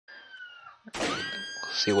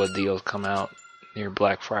see what deals come out near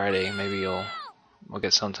Black Friday. Maybe we'll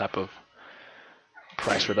get some type of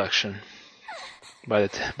price reduction by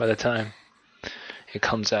the time it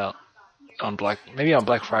comes out on maybe on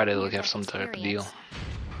Black Friday they'll have some type of deal.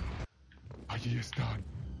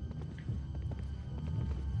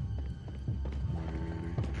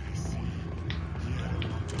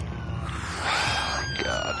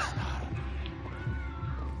 God.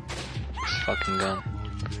 This fucking gun.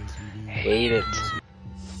 Hate it.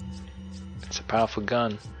 It's a powerful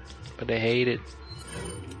gun, but I hate it.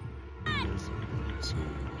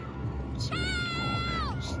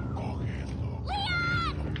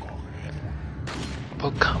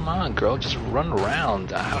 But come on, girl, just run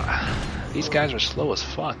around. These guys are slow as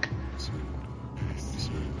fuck.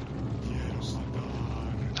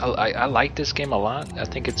 I like this game a lot. I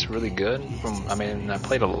think it's really good. I mean, I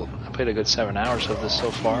played a good 7 hours of this so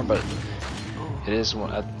far, but it is.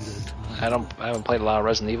 I haven't played a lot of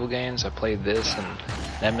Resident Evil games. I played this and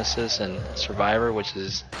Nemesis and Survivor, which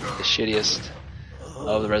is the shittiest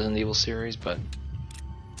of the Resident Evil series. But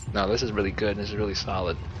no, this is really good. This is really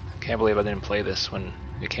solid. Can't believe I didn't play this when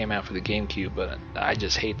it came out for the GameCube, but I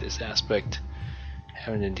just hate this aspect,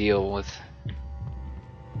 having to deal with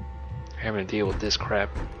this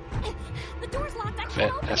crap. The door's locked. I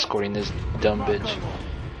can't open Escorting this dumb bitch.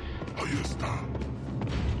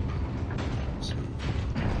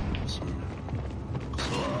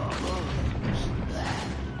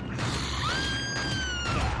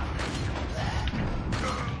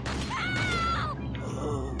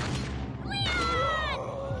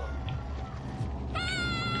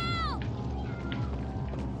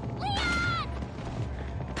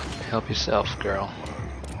 Help yourself, girl.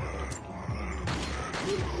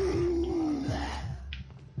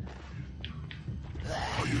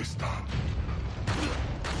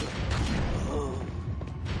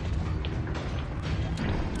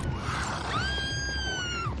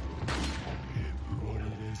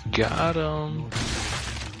 Got him.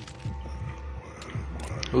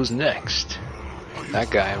 Who's next? That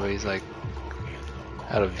guy, but he's like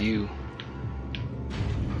out of view.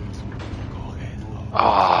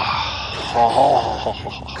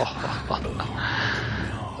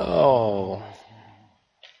 Oh.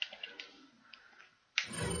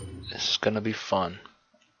 This is gonna be fun.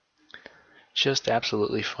 Just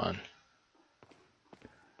absolutely fun.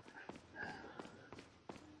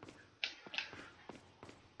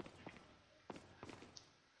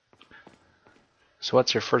 So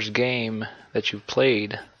what's your first game that you've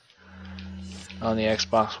played on the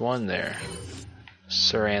Xbox One there,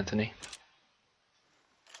 Sir Anthony?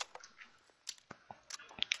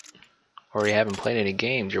 Or you haven't played any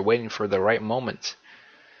games, you're waiting for the right moment,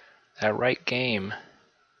 that right game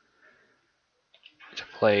to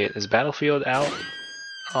play. Is Battlefield out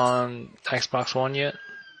on Xbox One yet?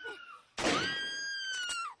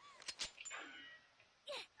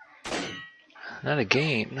 Not a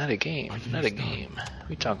game, not a game, not a game.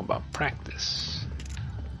 We talk about practice.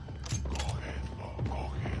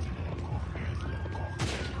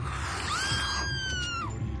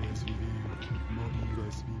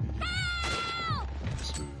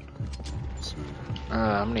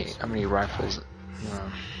 How many rifles?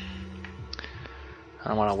 I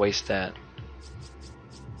don't want to waste that.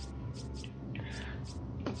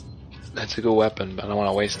 That's a good weapon, but I don't want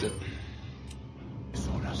to waste it.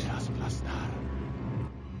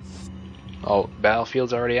 Oh,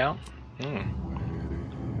 Battlefield's already out?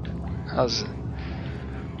 How's it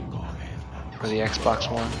for the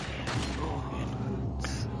Xbox One?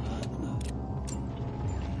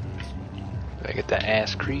 I get that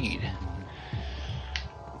ass Creed.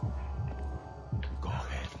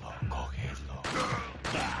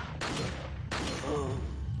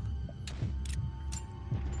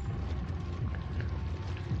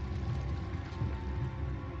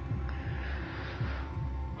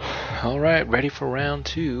 Alright, ready for round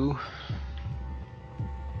 2.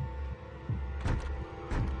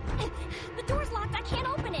 The door's locked. I can't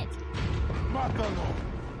open it. Mátalo.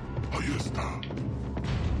 Ahí está.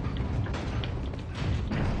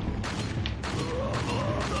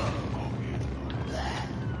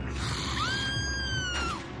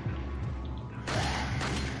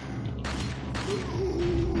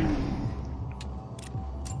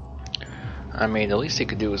 I mean, the least he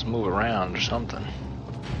could do is move around or something.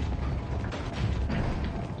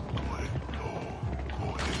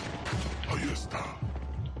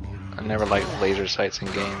 I never liked laser sights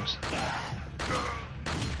in games.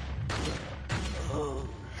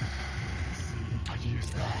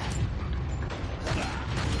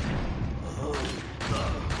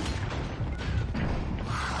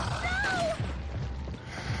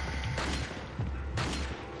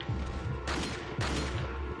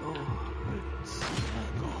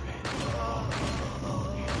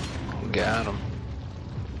 Got him.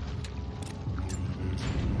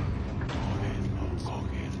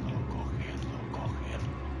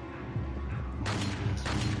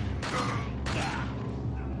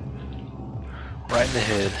 Right in the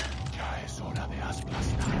head.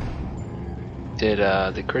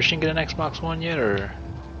 Did Christian get an Xbox One yet, or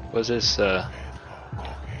was this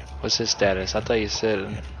what's his status? I thought he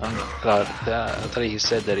said I thought he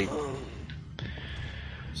said that he.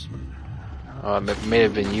 It may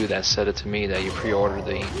have been you that said it to me that you pre-ordered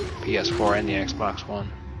the PS4 and the Xbox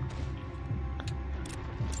One.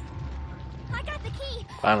 I got the key.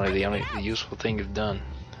 Finally, the useful thing you've done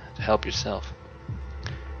to help yourself.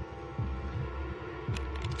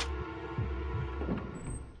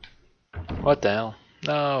 What the hell?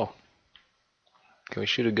 No. Can we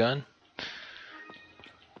shoot a gun?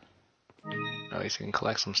 At least we can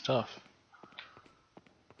collect some stuff.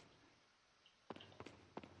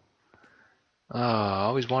 Oh, I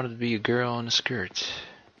always wanted to be a girl in a skirt.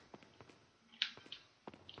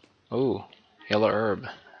 Oh, yellow herb.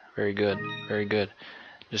 Very good, very good.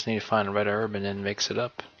 Just need to find a red herb and then mix it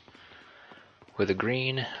up with a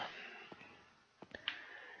green. And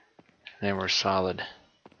then we're solid.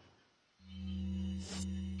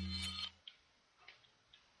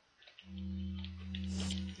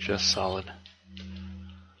 Just solid.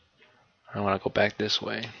 I want to go back this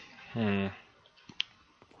way.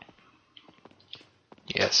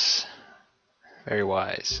 Yes. Very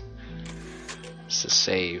wise. It's a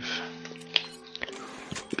save.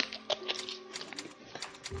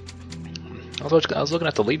 I was looking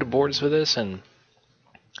at the leaderboards for this, and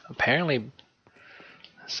apparently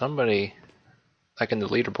somebody, like in the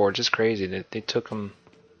leaderboards, it's crazy that they took them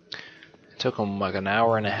like an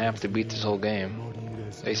hour and a half to beat this whole game.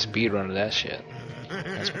 They speedrunning that shit.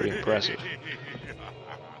 That's pretty impressive.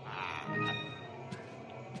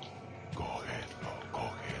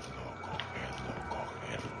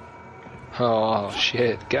 Oh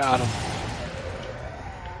shit, got him.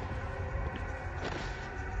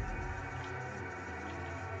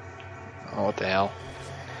 Oh, what the hell?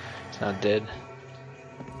 It's not dead.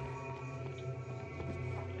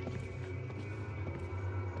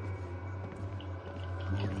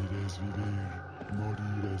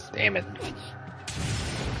 Damn it.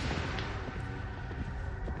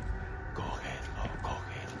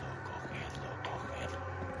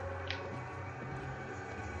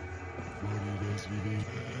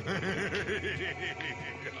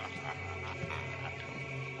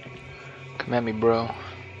 Come at me, bro.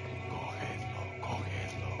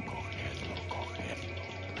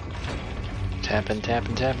 Tapping,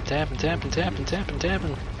 tapping, tapping, tapping, tapping, tapping, tapping,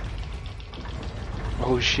 tapping.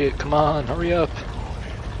 Oh shit, come on, hurry up.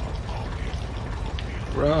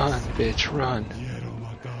 Run, bitch, run.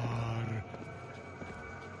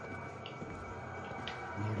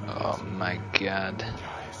 Oh my god.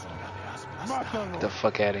 Get the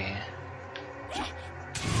fuck out of here.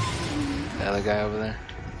 The other guy over there?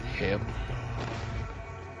 Yep.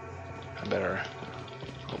 I better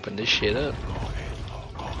open this shit up.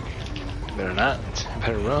 Better not. I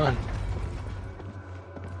better run.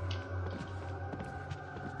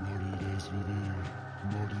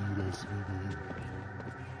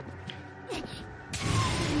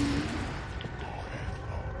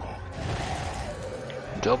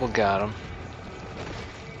 Double got him.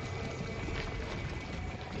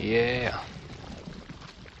 Yeah.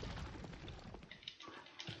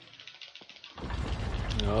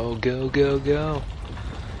 Oh, go, go, go.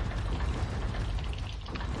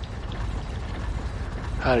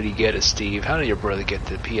 How did he get it, Steve? How did your brother get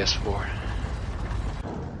the PS4?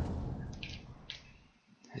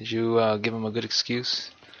 Did you give him a good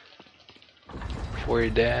excuse for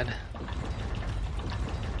your dad?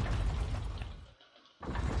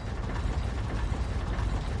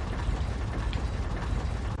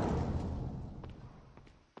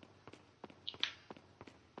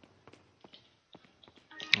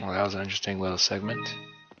 Well, that was an interesting little segment.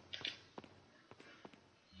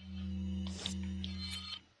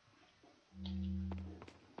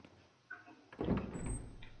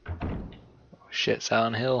 Shit,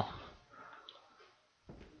 Silent Hill.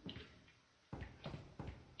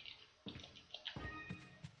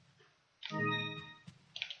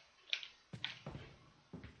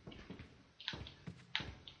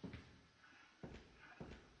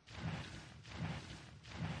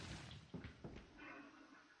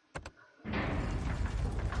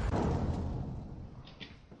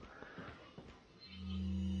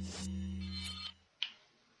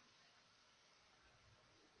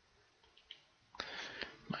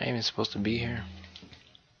 I ain't even supposed to be here.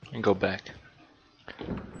 And go back.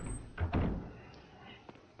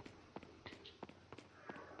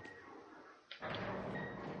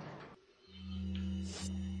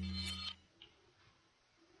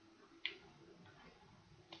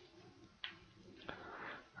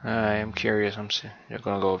 I am curious. You're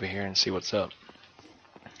gonna go over here and see what's up.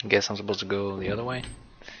 I guess I'm supposed to go the other way.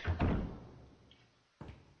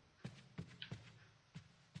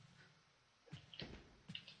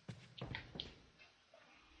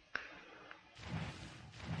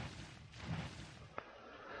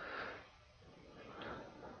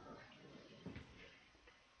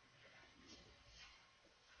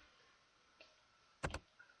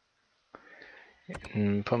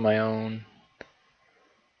 And pull my own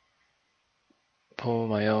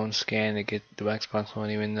scan to get the Xbox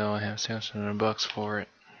One, even though I have $600 for it.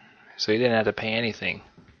 So you didn't have to pay anything.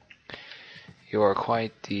 You are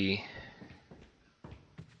quite the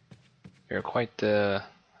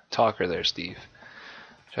talker there, Steve.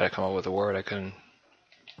 Tried to come up with a word I couldn't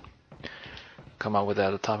come up with it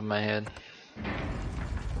out of the top of my head.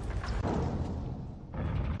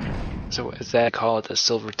 So is that call it the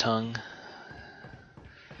silver tongue?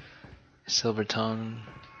 Silver tongue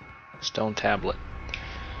stone tablet.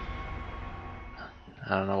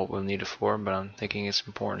 I don't know what we'll need it for, but I'm thinking it's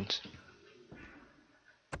important.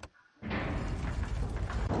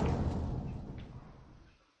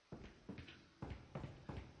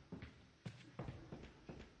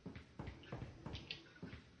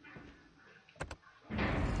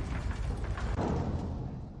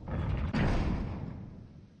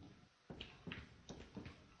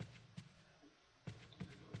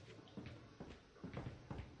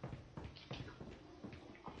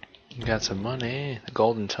 Got some money. The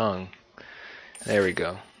golden tongue. There we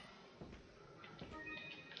go.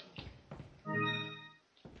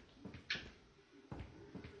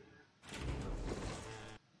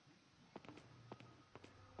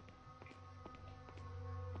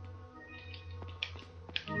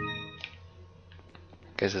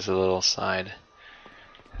 Guess it's a little side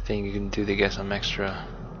thing you can do to get some extra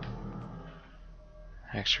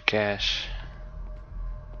cash.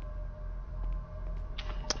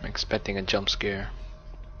 I'm expecting a jump scare.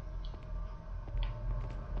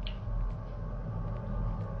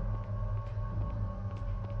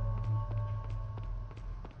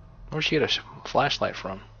 Where'd she get a flashlight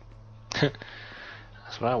from?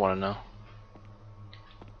 That's what I want to know.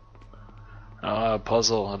 A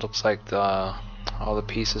puzzle. It looks like all the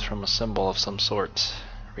pieces from a symbol of some sort.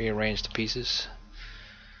 Rearrange the pieces.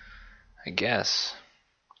 I guess.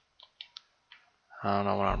 I don't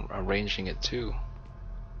know what I'm arranging it to.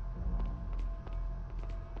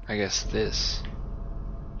 I guess this.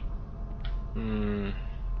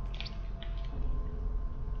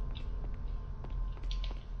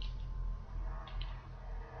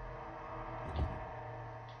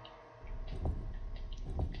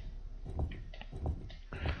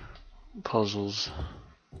 Puzzles.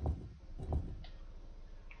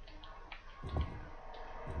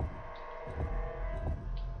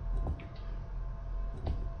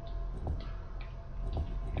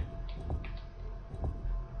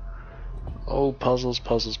 Oh, puzzles,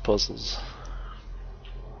 puzzles, puzzles.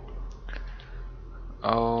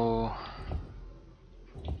 Oh.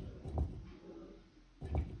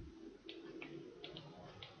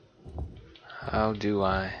 How do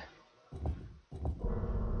I?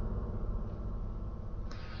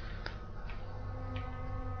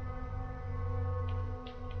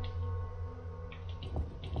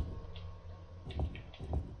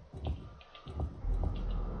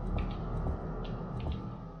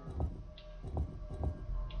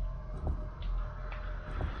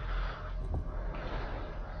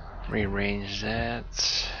 Rearrange that.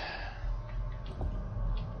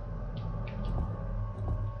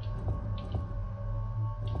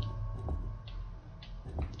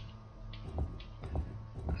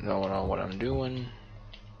 Don't know what I'm doing.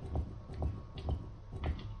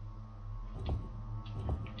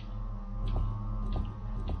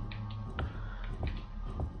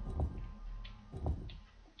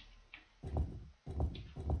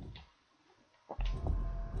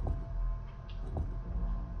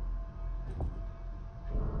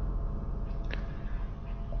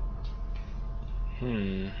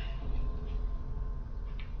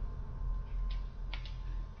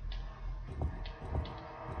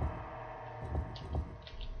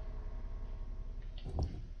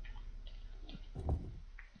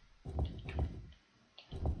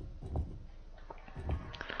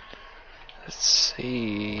 Let's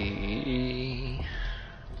see.